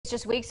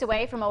just weeks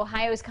away from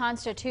Ohio's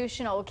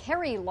constitutional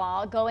carry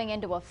law going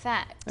into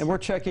effect. And we're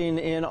checking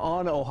in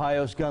on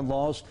Ohio's gun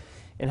laws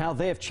and how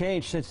they have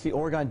changed since the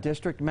Oregon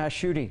District mass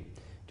shooting.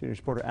 2 News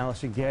reporter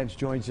Allison Gans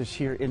joins us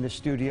here in the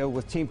studio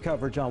with team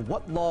coverage on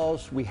what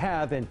laws we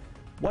have and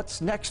what's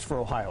next for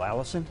Ohio.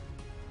 Allison?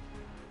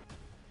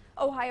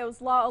 Ohio's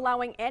law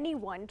allowing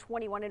anyone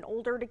 21 and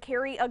older to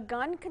carry a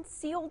gun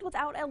concealed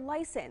without a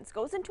license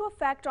goes into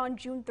effect on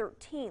June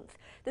 13th.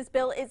 This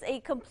bill is a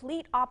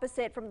complete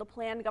opposite from the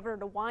plan Governor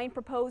DeWine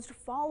proposed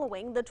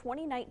following the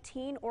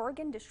 2019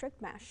 Oregon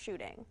District mass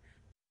shooting.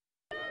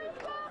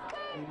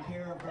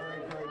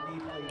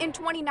 In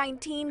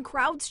 2019,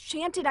 crowds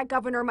chanted at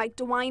Governor Mike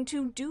DeWine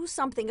to do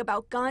something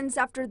about guns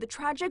after the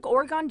tragic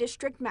Oregon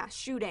District mass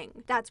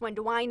shooting. That's when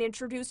DeWine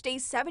introduced a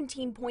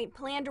 17-point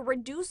plan to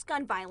reduce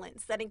gun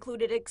violence that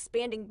included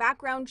expanding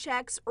background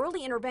checks,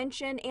 early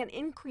intervention, and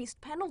increased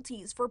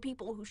penalties for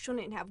people who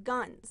shouldn't have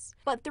guns.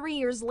 But 3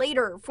 years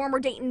later, former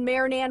Dayton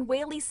Mayor Nan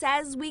Whaley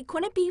says we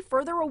couldn't be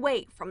further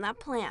away from that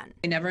plan.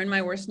 Never in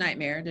my worst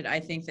nightmare did I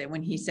think that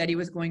when he said he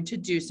was going to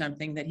do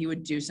something, that he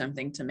would do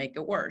something to make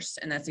it worse.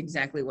 And that's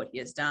exactly what he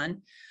has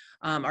done.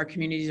 Our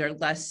communities are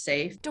less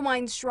safe.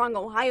 DeWine's Strong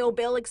Ohio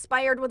bill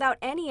expired without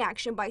any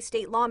action by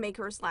state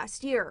lawmakers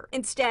last year.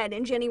 Instead,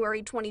 in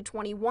January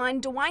 2021,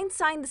 DeWine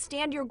signed the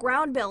Stand Your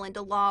Ground bill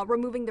into law,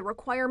 removing the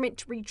requirement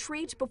to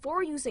retreat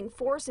before using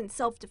force in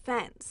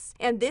self-defense.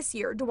 And this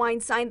year,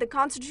 DeWine signed the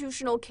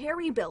constitutional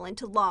carry bill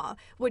into law,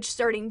 which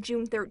starting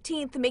June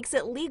 13th makes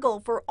it legal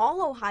for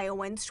all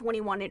Ohioans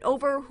 21 and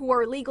over who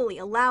are legally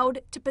allowed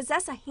to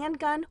possess a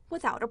handgun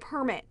without a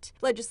permit.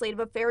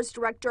 Legislative Affairs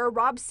Director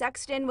Rob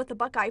Sexton with the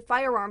Buckeye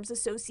Firearms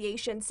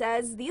Association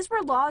says these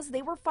were laws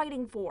they were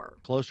fighting for.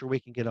 The closer we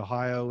can get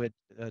Ohio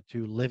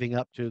to living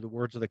up to the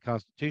words of the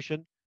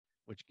Constitution,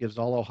 which gives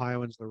all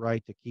Ohioans the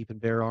right to keep and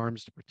bear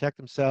arms to protect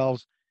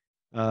themselves,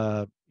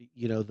 the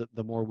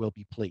more we'll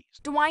be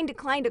pleased. DeWine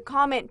declined to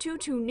comment to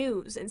 2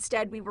 News.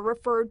 Instead, we were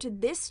referred to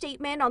this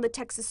statement on the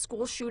Texas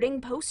school shooting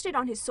posted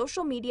on his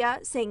social media,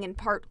 saying in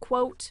part,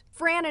 quote,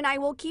 "Fran and I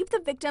will keep the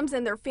victims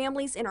and their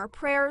families in our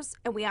prayers,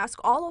 and we ask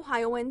all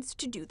Ohioans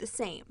to do the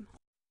same."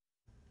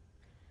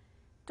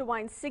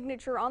 DeWine's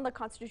signature on the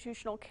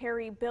constitutional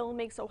carry bill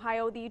makes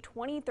Ohio the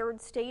 23rd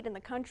state in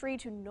the country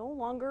to no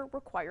longer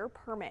require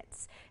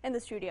permits. In the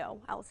studio,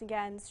 Allison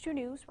Gans, 2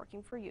 News,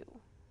 working for you.